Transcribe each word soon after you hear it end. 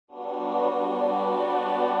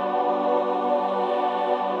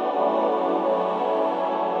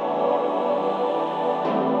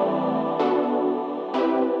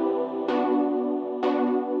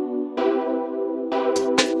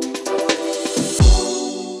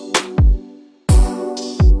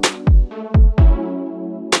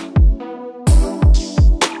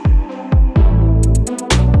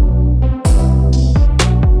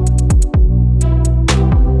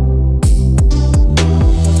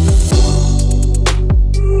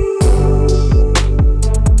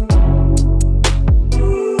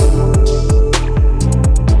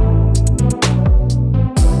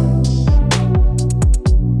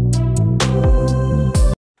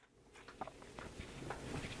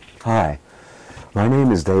Hi, my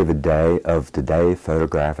name is David Day of Today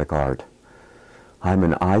Photographic Art. I'm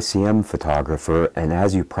an ICM photographer, and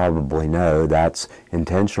as you probably know, that's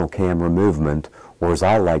intentional camera movement, or as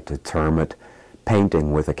I like to term it,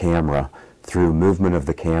 painting with a camera through movement of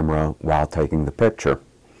the camera while taking the picture.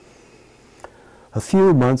 A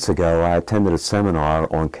few months ago, I attended a seminar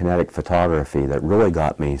on kinetic photography that really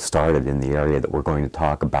got me started in the area that we're going to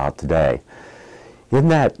talk about today. In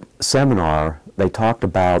that seminar, they talked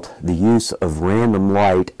about the use of random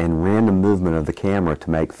light and random movement of the camera to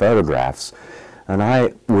make photographs. And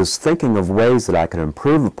I was thinking of ways that I could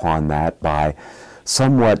improve upon that by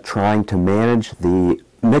somewhat trying to manage the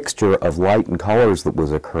mixture of light and colors that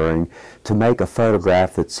was occurring to make a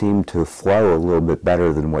photograph that seemed to flow a little bit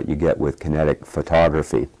better than what you get with kinetic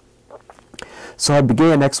photography. So I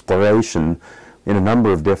began exploration in a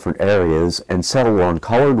number of different areas and settled on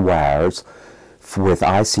colored wires with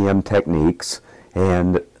ICM techniques,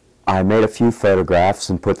 and I made a few photographs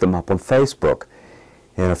and put them up on Facebook.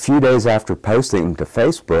 And a few days after posting to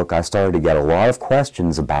Facebook, I started to get a lot of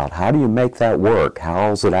questions about how do you make that work?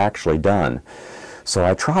 How is it actually done? So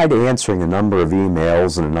I tried answering a number of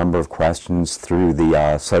emails and a number of questions through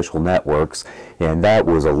the social networks, and that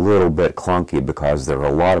was a little bit clunky because there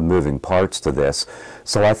are a lot of moving parts to this.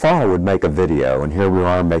 So I thought I would make a video, and here we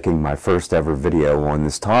are making my first ever video on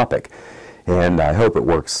this topic. And I hope it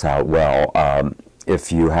works out well.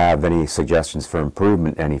 If you have any suggestions for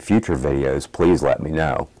improvement in any future videos, please let me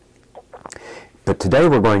know. But today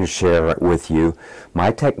we're going to share with you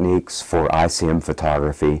my techniques for ICM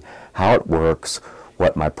photography, how it works,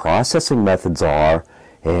 what my processing methods are,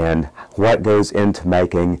 and what goes into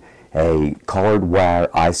making a colored wire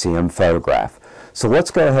ICM photograph. So let's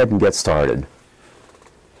go ahead and get started.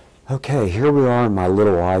 Okay, here we are in my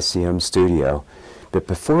little ICM studio. But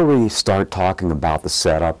before we start talking about the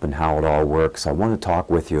setup and how it all works, I want to talk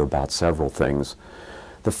with you about several things.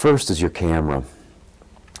 The first is your camera.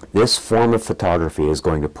 This form of photography is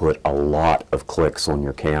going to put a lot of clicks on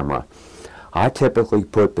your camera. I typically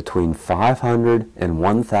put between 500 and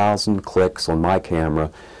 1,000 clicks on my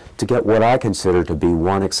camera to get what I consider to be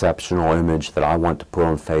one exceptional image that I want to put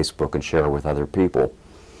on Facebook and share with other people.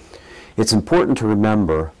 It's important to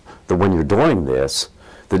remember that when you're doing this,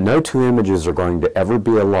 that no two images are going to ever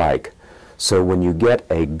be alike. So when you get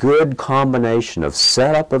a good combination of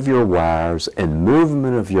setup of your wires and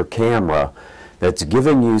movement of your camera that's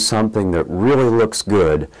giving you something that really looks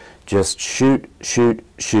good, just shoot, shoot,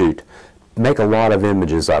 shoot. Make a lot of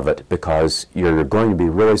images of it, because you're going to be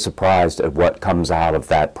really surprised at what comes out of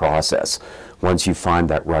that process once you find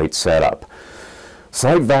that right setup.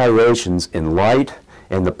 Slight variations in light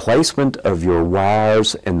and the placement of your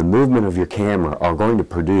wires and the movement of your camera are going to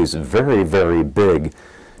produce very, very big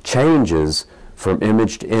changes from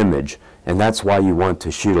image to image, and that's why you want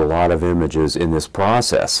to shoot a lot of images in this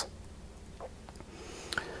process.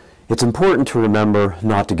 It's important to remember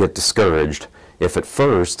not to get discouraged if at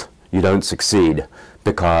first you don't succeed,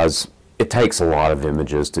 because it takes a lot of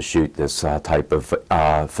images to shoot this type of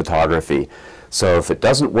photography. So if it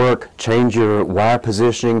doesn't work, change your wire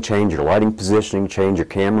positioning, change your lighting positioning, change your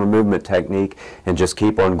camera movement technique, and just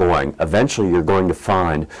keep on going. Eventually you're going to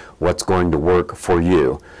find what's going to work for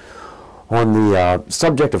you. On the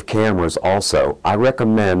subject of cameras also, I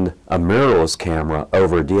recommend a mirrorless camera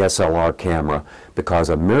over a DSLR camera, because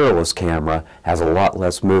a mirrorless camera has a lot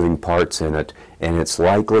less moving parts in it, and it's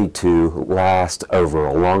likely to last over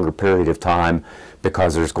a longer period of time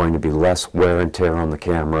because there's going to be less wear and tear on the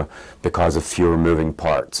camera because of fewer moving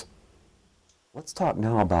parts. Let's talk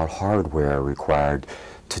now about hardware required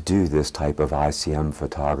to do this type of ICM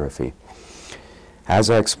photography.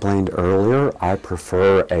 As I explained earlier, I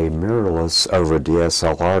prefer a mirrorless over a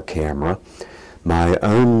DSLR camera. My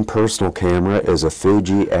own personal camera is a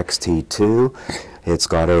Fuji X-T2. It's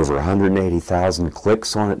got over 180,000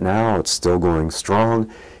 clicks on it now. It's still going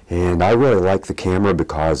strong, and I really like the camera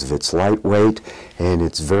because of its lightweight, and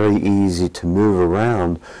it's very easy to move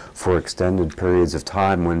around for extended periods of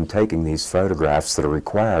time when taking these photographs that are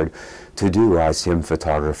required to do ICM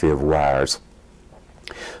photography of wires.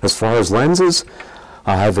 As far as lenses,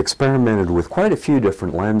 I've experimented with quite a few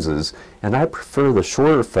different lenses, and I prefer the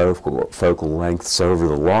shorter focal lengths over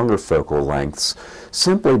the longer focal lengths,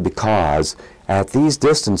 simply because at these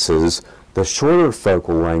distances the shorter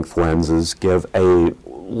focal length lenses give a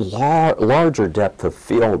larger depth of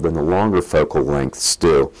field than the longer focal lengths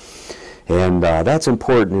do. And that's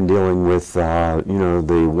important in dealing with the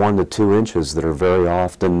 1 to 2 inches that are very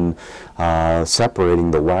often separating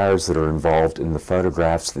the wires that are involved in the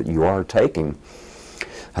photographs that you are taking.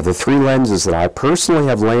 The three lenses that I personally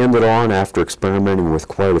have landed on after experimenting with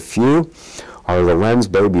quite a few are the Lens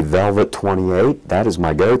Baby Velvet 28. That is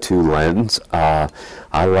my go-to lens. I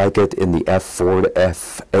like it in the f4 to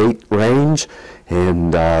f8 range,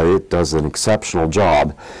 and it does an exceptional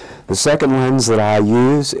job. The second lens that I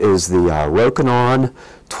use is the Rokinon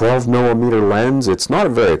 12mm lens. It's not a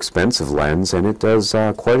very expensive lens, and it does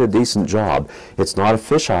quite a decent job. It's not a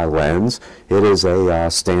fisheye lens. It is a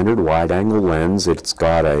standard wide-angle lens. It's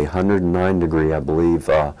got a 109-degree, I believe,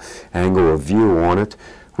 angle of view on it,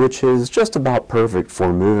 which is just about perfect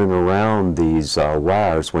for moving around these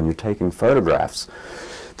wires when you're taking photographs.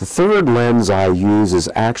 The third lens I use is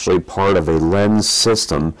actually part of a lens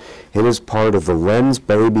system. It is part of the Lens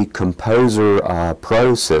Baby Composer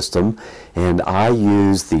Pro system, and I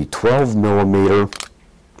use the 12mm,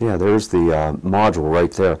 yeah, there's the module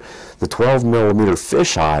right there, the 12mm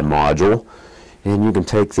fisheye module, and you can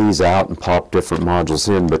take these out and pop different modules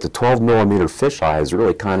in, but the 12mm fisheye is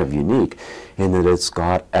really kind of unique in that it's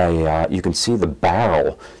got a, you can see the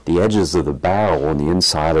barrel, the edges of the barrel on the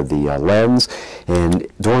inside of the lens, and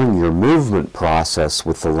during your movement process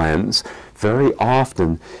with the lens, very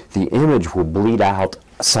often the image will bleed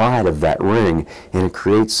outside of that ring, and it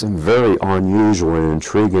creates some very unusual and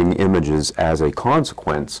intriguing images as a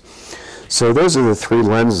consequence. So those are the three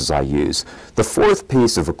lenses I use. The fourth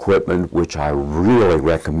piece of equipment, which I really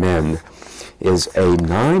recommend, is a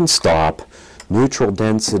 9-stop neutral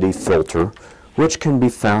density filter, which can be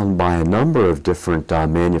found by a number of different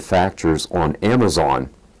manufacturers on Amazon.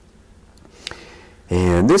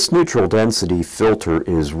 And this neutral density filter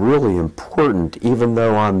is really important, even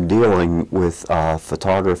though I'm dealing with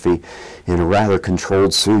photography in a rather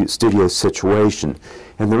controlled studio situation.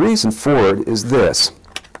 And the reason for it is this.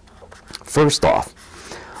 First off,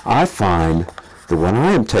 I find that when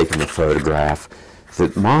I am taking a photograph,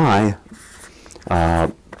 that my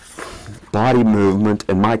body movement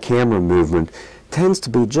and my camera movement tends to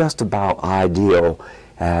be just about ideal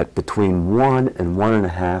at between 1 and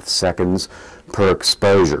 1.5 seconds per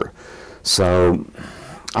exposure. So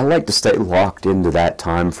I like to stay locked into that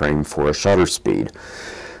time frame for a shutter speed.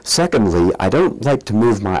 Secondly, I don't like to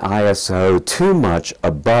move my ISO too much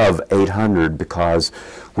above 800 because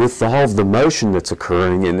with all of the motion that's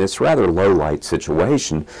occurring in this rather low light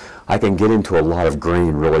situation, I can get into a lot of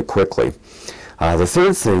grain really quickly. The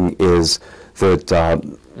third thing is that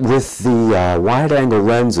with the wide-angle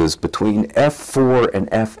lenses, between f4 and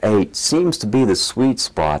f8 seems to be the sweet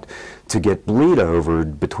spot to get bleed over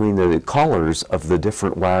between the colors of the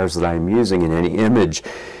different wires that I'm using in any image.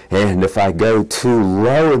 And if I go too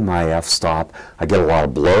low in my f-stop, I get a lot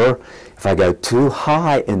of blur. If I go too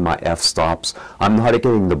high in my f-stops, I'm not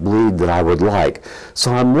getting the bleed that I would like.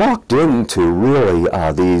 So I'm locked into really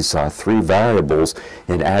these three variables,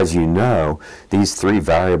 and as you know, these three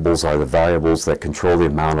variables are the variables that control the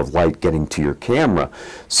amount of light getting to your camera.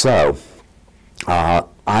 So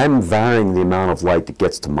I'm varying the amount of light that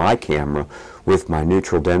gets to my camera with my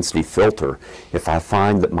neutral density filter. If I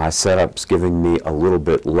find that my setup's giving me a little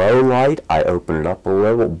bit low light, I open it up a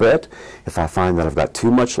little bit. If I find that I've got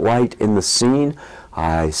too much light in the scene,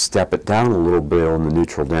 I step it down a little bit on the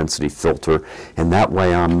neutral density filter, and that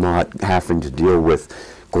way I'm not having to deal with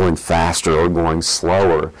going faster or going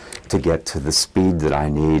slower to get to the speed that I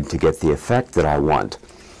need to get the effect that I want.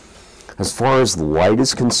 As far as the light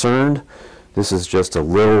is concerned, this is just a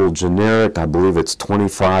little generic, I believe it's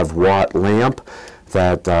 25-watt lamp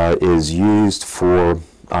that is used for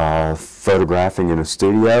photographing in a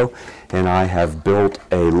studio, and I have built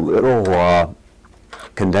a little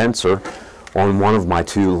condenser on one of my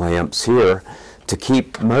two lamps here to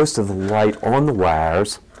keep most of the light on the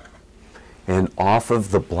wires and off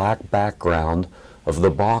of the black background of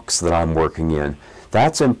the box that I'm working in.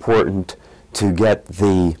 That's important to get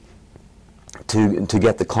the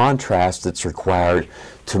contrast that's required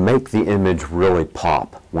to make the image really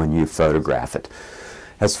pop when you photograph it.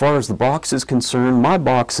 As far as the box is concerned, my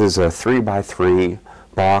box is a 3x3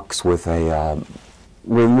 box with a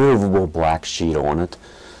removable black sheet on it,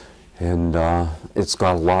 and it's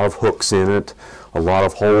got a lot of hooks in it, a lot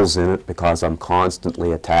of holes in it because I'm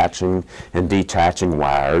constantly attaching and detaching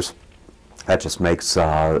wires. That just makes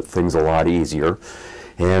things a lot easier,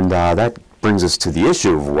 and that brings us to the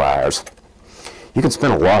issue of wires. You can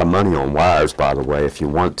spend a lot of money on wires, by the way, if you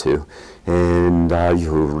want to, and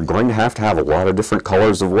you're going to have a lot of different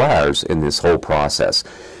colors of wires in this whole process.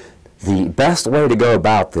 The best way to go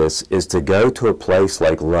about this is to go to a place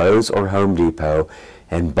like Lowe's or Home Depot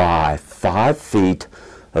and buy 5 feet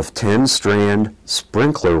of 10-strand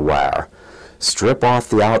sprinkler wire. Strip off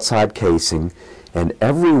the outside casing, and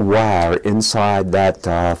every wire inside that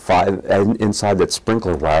inside that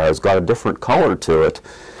sprinkler wire has got a different color to it.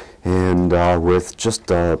 And with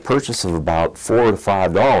just a purchase of about $4 to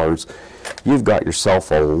 $5, you've got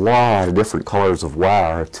yourself a lot of different colors of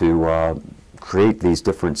wire to create these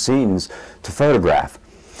different scenes to photograph.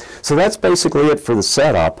 So that's basically it for the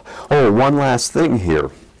setup. Oh, one last thing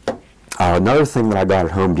here. Another thing that I got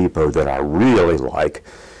at Home Depot that I really like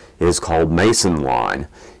is called Mason line.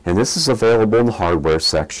 And this is available in the hardware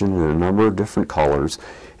section in a number of different colors.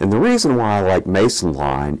 And the reason why I like Mason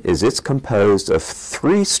line is it's composed of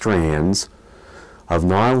 3 strands of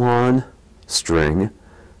nylon string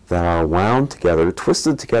that are wound together,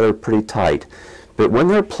 twisted together pretty tight. But when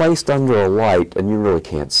they're placed under a light, and you really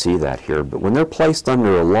can't see that here, but when they're placed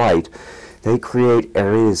under a light, they create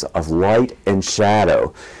areas of light and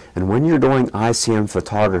shadow. And when you're doing ICM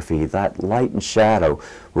photography, that light and shadow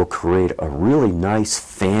will create a really nice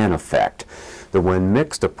fan effect that, when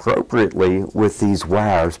mixed appropriately with these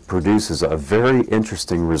wires, produces a very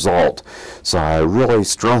interesting result. So I really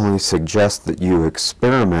strongly suggest that you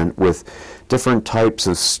experiment with different types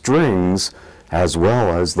of strings as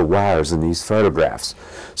well as the wires in these photographs.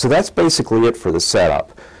 So that's basically it for the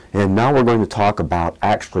setup. And now we're going to talk about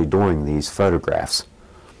actually doing these photographs.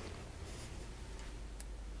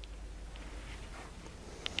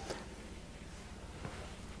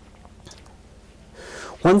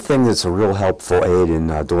 One thing that's a real helpful aid in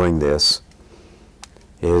doing this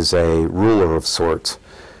is a ruler of sorts.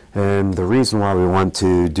 And the reason why we want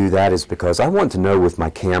to do that is because I want to know with my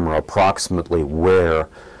camera approximately where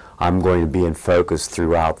I'm going to be in focus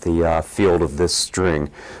throughout the field of this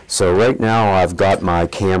string. So right now I've got my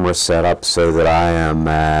camera set up so that I am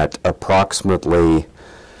at approximately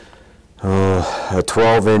a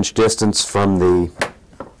 12-inch distance from the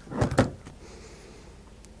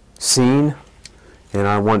scene, and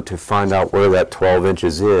I want to find out where that 12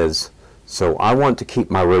 inches is. So I want to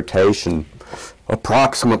keep my rotation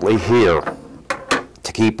approximately here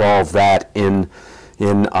to keep all of that in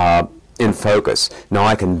focus. Now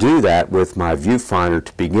I can do that with my viewfinder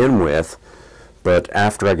to begin with, but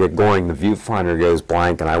after I get going, the viewfinder goes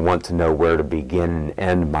blank and I want to know where to begin and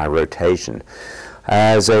end my rotation.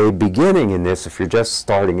 As a beginning in this, if you're just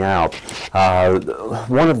starting out,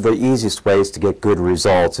 one of the easiest ways to get good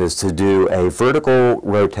results is to do a vertical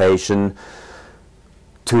rotation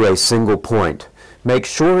to a single point. Make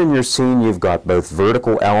sure in your scene you've got both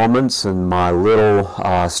vertical elements, and my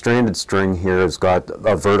little stranded string here has got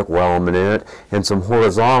a vertical element in it and some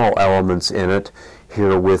horizontal elements in it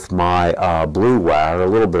here with my blue wire, a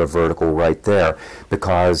little bit of vertical right there,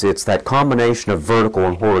 because it's that combination of vertical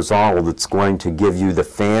and horizontal that's going to give you the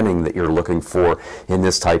fanning that you're looking for in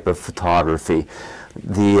this type of photography.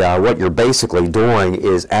 What you're basically doing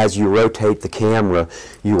is, as you rotate the camera,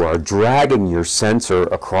 you are dragging your sensor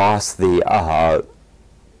across the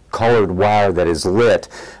colored wire that is lit,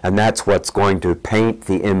 and that's what's going to paint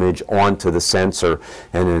the image onto the sensor,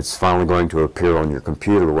 and it's finally going to appear on your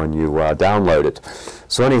computer when you download it.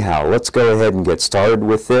 So anyhow, let's go ahead and get started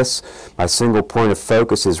with this. My single point of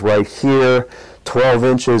focus is right here. 12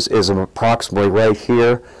 inches is approximately right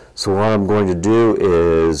here. So what I'm going to do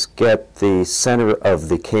is get the center of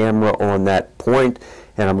the camera on that point,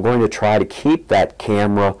 and I'm going to try to keep that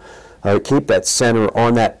camera keep that center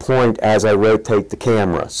on that point as I rotate the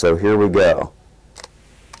camera. So here we go.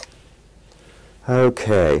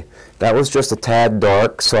 Okay, that was just a tad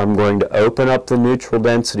dark, so I'm going to open up the neutral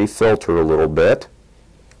density filter a little bit.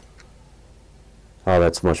 Oh,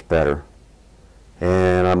 that's much better.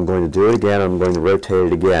 And I'm going to do it again. I'm going to rotate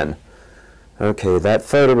it again. Okay, that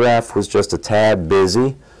photograph was just a tad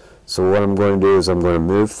busy, so what I'm going to do is I'm going to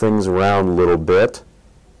move things around a little bit.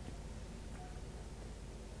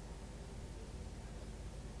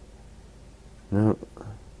 No.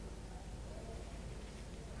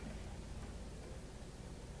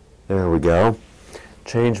 There we go.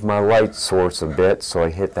 Change my light source a bit so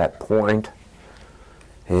I hit that point.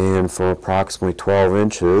 And for approximately 12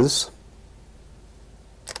 inches,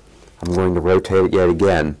 I'm going to rotate it yet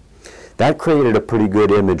again. That created a pretty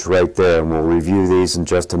good image right there, and we'll review these in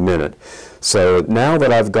just a minute. So now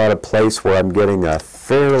that I've got a place where I'm getting a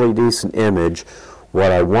fairly decent image,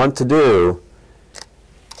 what I want to do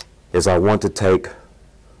is I want to take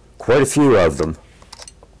quite a few of them,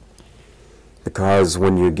 because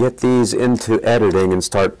when you get these into editing and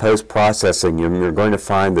start post-processing them, you're going to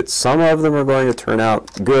find that some of them are going to turn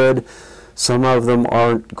out good, some of them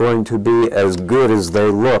aren't going to be as good as they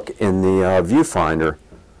look in the viewfinder.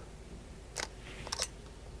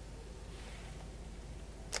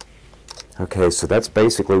 Okay, so that's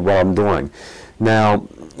basically what I'm doing. Now,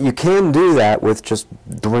 you can do that with just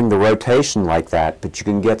doing the rotation like that, but you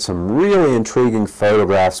can get some really intriguing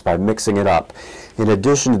photographs by mixing it up. In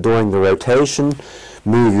addition to doing the rotation,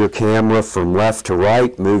 move your camera from left to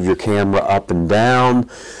right, move your camera up and down,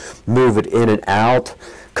 move it in and out.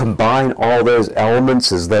 Combine all those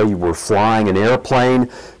elements as though you were flying an airplane,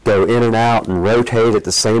 go in and out and rotate at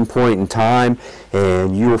the same point in time,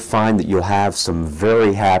 and you'll find that you'll have some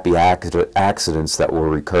very happy accidents that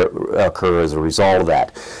will occur as a result of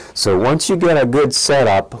that. So once you get a good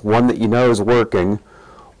setup, one that you know is working,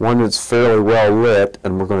 one that's fairly well lit,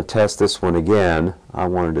 and we're going to test this one again. I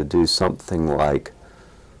wanted to do something like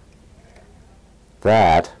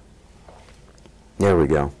that. There we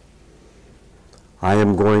go. I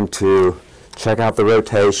am going to check out the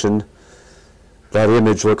rotation. That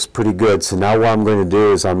image looks pretty good. So now what I'm going to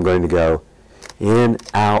do is I'm going to go in,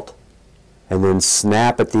 out, and then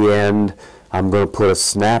snap at the end. I'm going to put a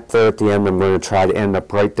snap there at the end. I'm going to try to end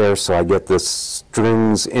up right there so I get the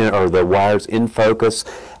strings in, or the wires in focus,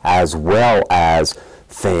 as well as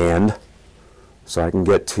fanned. So I can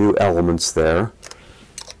get two elements there.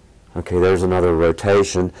 Okay, there's another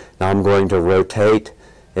rotation. Now I'm going to rotate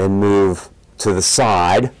and move to the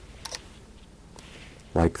side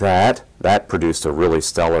like that. That produced a really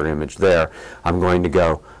stellar image there. I'm going to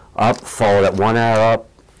go up, follow that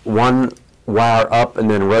one wire up,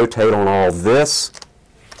 and then rotate on all this.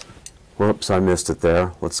 Whoops, I missed it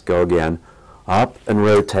there. Let's go again. Up and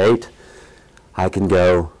rotate. I can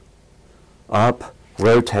go up,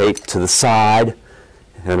 rotate to the side,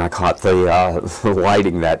 and I caught the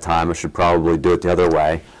lighting that time. I should probably do it the other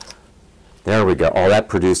way. There we go. Oh, that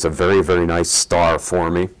produced a very, very nice star for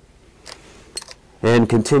me. And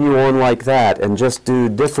continue on like that, and just do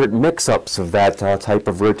different mix-ups of that type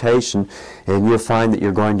of rotation, and you'll find that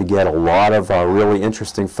you're going to get a lot of really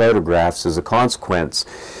interesting photographs as a consequence.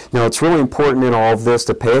 Now, it's really important in all of this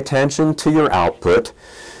to pay attention to your output,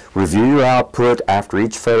 review your output after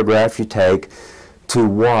each photograph you take, to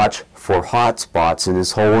watch for hot spots in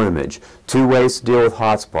this whole image. Two ways to deal with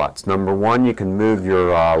hot spots. Number one, you can move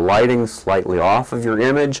your lighting slightly off of your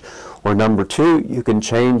image, or number two, you can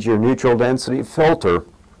change your neutral density filter,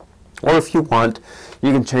 or if you want,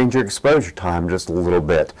 you can change your exposure time just a little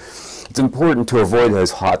bit. It's important to avoid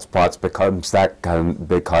those hot spots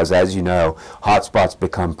because as you know, hot spots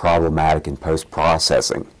become problematic in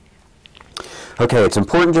post-processing. Okay, it's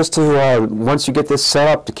important just to, once you get this set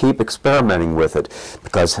up, to keep experimenting with it,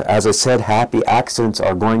 because as I said, happy accidents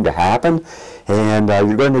are going to happen, and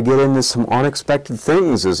you're going to get into some unexpected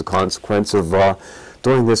things as a consequence of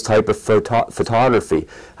doing this type of photography.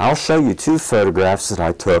 I'll show you two photographs that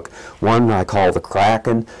I took. One I call the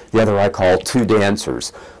Kraken, the other I call Two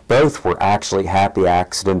Dancers. Both were actually happy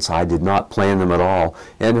accidents. I did not plan them at all,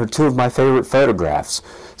 and they're two of my favorite photographs.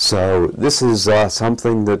 So this is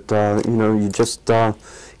something that you know, you just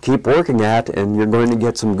keep working at, and you're going to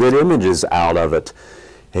get some good images out of it.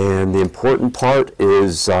 And the important part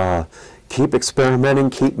is keep experimenting,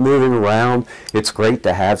 keep moving around. It's great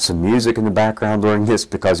to have some music in the background during this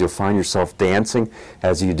because you'll find yourself dancing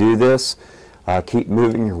as you do this. Keep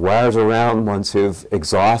moving your wires around once you've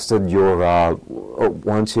exhausted one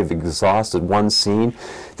scene.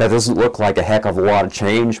 That doesn't look like a heck of a lot of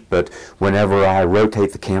change, but whenever I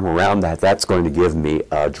rotate the camera around that's going to give me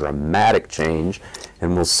a dramatic change,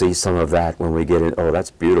 and we'll see some of that when we get in. Oh,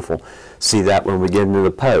 that's beautiful. See that when we get into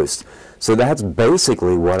the post. So that's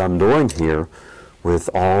basically what I'm doing here with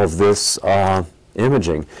all of this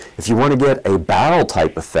imaging. If you want to get a barrel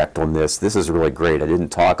type effect on this, this is really great. I didn't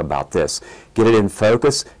talk about this. Get it in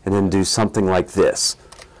focus and then do something like this.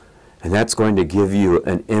 And that's going to give you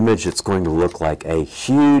an image that's going to look like a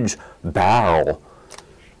huge barrel,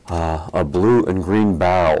 a blue and green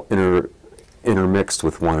barrel intermixed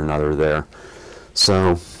with one another there.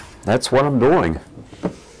 So that's what I'm doing.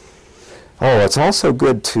 Oh, it's also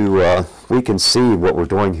good to, we can see what we're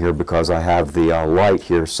doing here because I have the light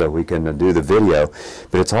here so we can do the video.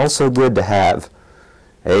 But it's also good to have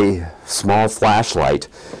a small flashlight.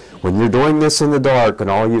 When you're doing this in the dark and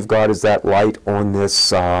all you've got is that light on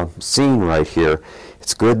this scene right here,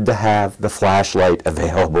 it's good to have the flashlight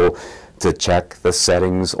available to check the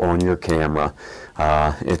settings on your camera.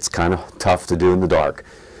 It's kind of tough to do in the dark.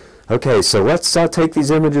 Okay, so let's take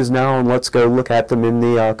these images now and let's go look at them in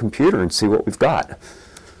the computer and see what we've got.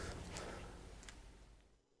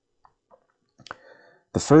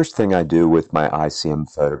 The first thing I do with my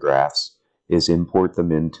ICM photographs is import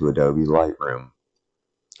them into Adobe Lightroom.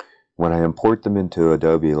 When I import them into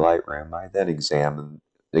Adobe Lightroom, I then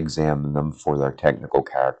examine them for their technical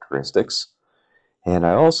characteristics, and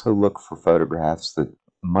I also look for photographs that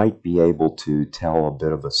might be able to tell a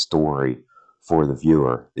bit of a story for the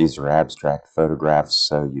viewer. These are abstract photographs,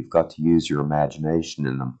 so you've got to use your imagination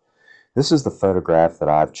in them. This is the photograph that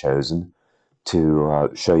I've chosen. to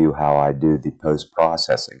show you how I do the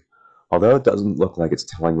post-processing. Although it doesn't look like it's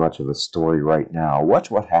telling much of a story right now,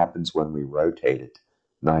 watch what happens when we rotate it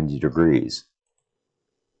 90 degrees.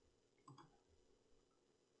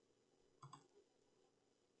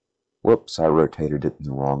 Whoops, I rotated it in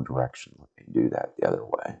the wrong direction. Let me do that the other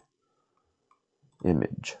way.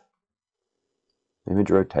 Image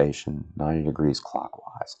rotation, 90 degrees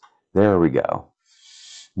clockwise. There we go.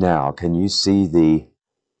 Now, can you see the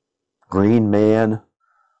green man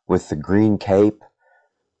with the green cape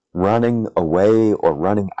running away or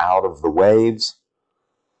running out of the waves?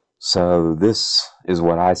 So this is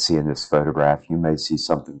what I see in this photograph. You may see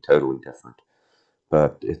something totally different,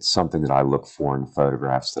 but it's something that I look for in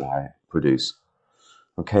photographs that I produce.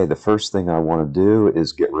 Okay, the first thing I want to do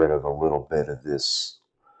is get rid of a little bit of this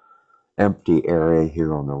empty area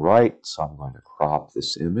here on the right. So I'm going to crop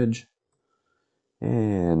this image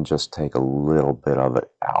and just take a little bit of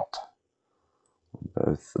it out,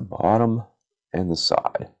 both the bottom and the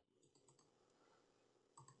side.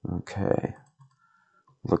 Okay,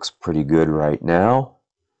 looks pretty good right now.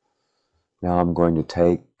 Now I'm going to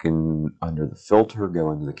take and under the filter,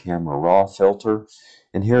 go into the camera raw filter,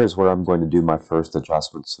 and here is where I'm going to do my first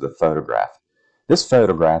adjustments to the photograph. This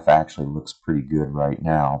photograph actually looks pretty good right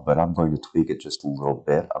now, but I'm going to tweak it just a little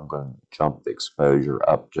bit. I'm going to jump the exposure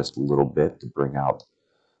up just a little bit to bring out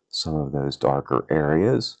some of those darker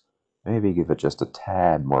areas. Maybe give it just a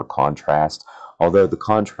tad more contrast, although the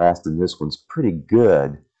contrast in this one's pretty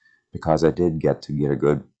good because I did get a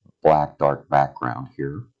good black dark background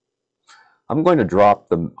here. I'm going to drop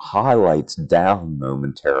the highlights down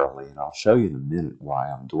momentarily, and I'll show you in a minute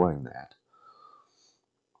why I'm doing that.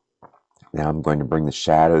 Now I'm going to bring the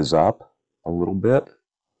shadows up a little bit.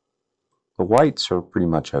 The whites are pretty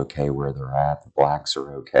much okay where they're at. The blacks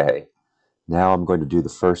are okay. Now I'm going to do the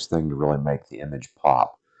first thing to really make the image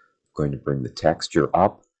pop. I'm going to bring the texture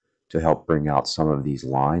up to help bring out some of these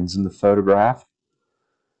lines in the photograph.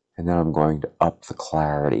 And then I'm going to up the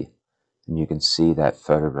clarity. And you can see that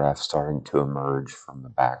photograph starting to emerge from the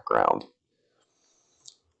background.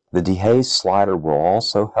 The dehaze slider will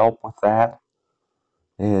also help with that,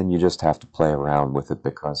 and you just have to play around with it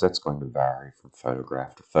because that's going to vary from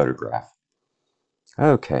photograph to photograph.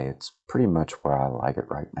 Okay, it's pretty much where I like it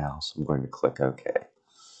right now, so I'm going to click OK.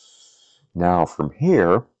 Now from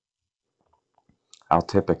here, I'll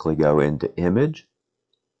typically go into Image,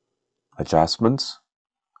 Adjustments,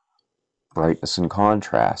 Brightness and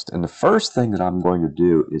Contrast. And the first thing that I'm going to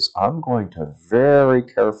do is I'm going to very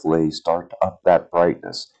carefully start to up that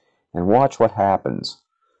brightness and watch what happens.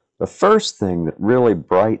 The first thing that really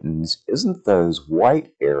brightens isn't those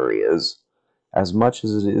white areas as much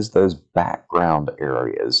as it is those background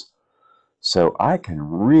areas. So I can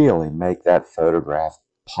really make that photograph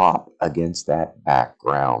pop against that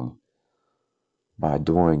background by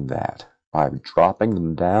doing that, by dropping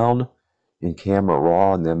them down in Camera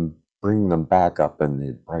Raw and then bring them back up in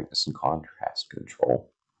the brightness and contrast control.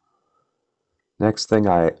 Next thing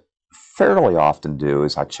I fairly often do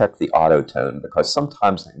is I check the auto tone because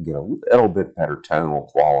sometimes I can get a little bit better tonal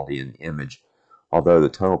quality in the image. Although the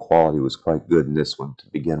tonal quality was quite good in this one to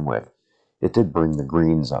begin with, it did bring the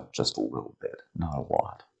greens up just a little bit, not a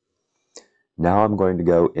lot. Now I'm going to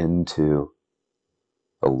go into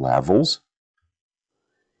the levels,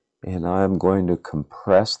 and I'm going to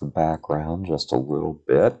compress the background just a little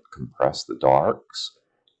bit, compress the darks.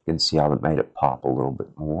 You can see how it made it pop a little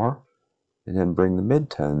bit more. And then bring the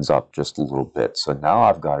midtones up just a little bit. So now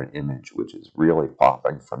I've got an image which is really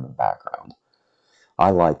popping from the background.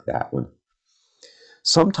 I like that one.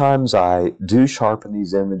 Sometimes I do sharpen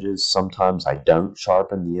these images, sometimes I don't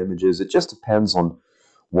sharpen the images. It just depends on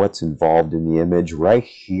what's involved in the image. Right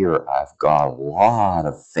here I've got a lot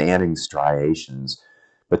of fanning striations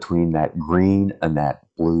between that green and that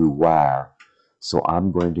blue wire. So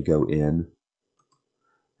I'm going to go in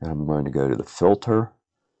and I'm going to go to the filter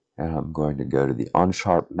and I'm going to go to the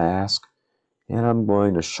unsharp mask and I'm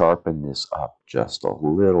going to sharpen this up just a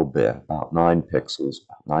little bit, about 9 pixels,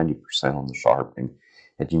 about 90% on the sharpening.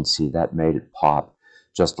 And you can see that made it pop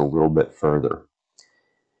just a little bit further.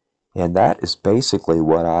 And that is basically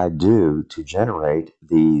what I do to generate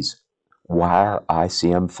these wire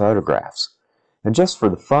ICM photographs. And just for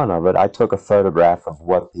the fun of it, I took a photograph of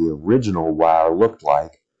what the original wire looked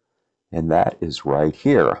like, and that is right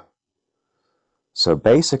here. So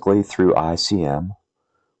basically through ICM,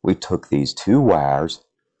 we took these two wires,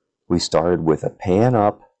 we started with a pan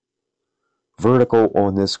up vertical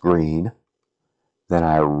on this green, then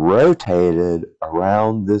I rotated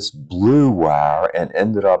around this blue wire and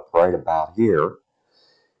ended up right about here.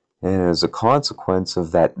 And as a consequence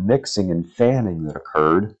of that mixing and fanning that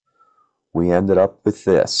occurred, we ended up with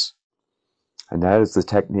this. And that is the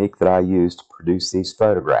technique that I use to produce these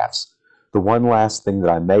photographs. The one last thing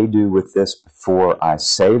that I may do with this before I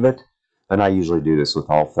save it, and I usually do this with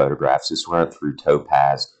all photographs, is run it through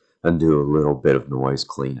Topaz and do a little bit of noise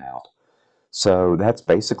clean out. So that's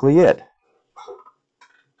basically it.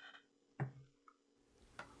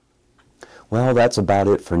 Well, that's about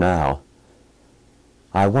it for now.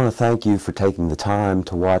 I want to thank you for taking the time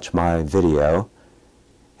to watch my video,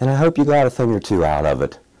 and I hope you got a thing or two out of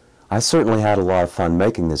it. I certainly had a lot of fun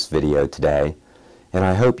making this video today, and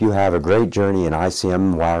I hope you have a great journey in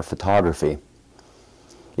ICM wire photography.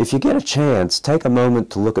 If you get a chance, take a moment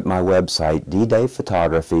to look at my website,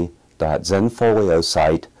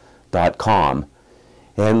 ddayphotography.zenfoliosite.com,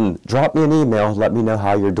 and drop me an email and let me know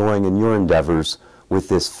how you're doing in your endeavors with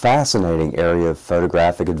this fascinating area of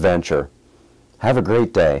photographic adventure. Have a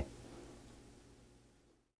great day.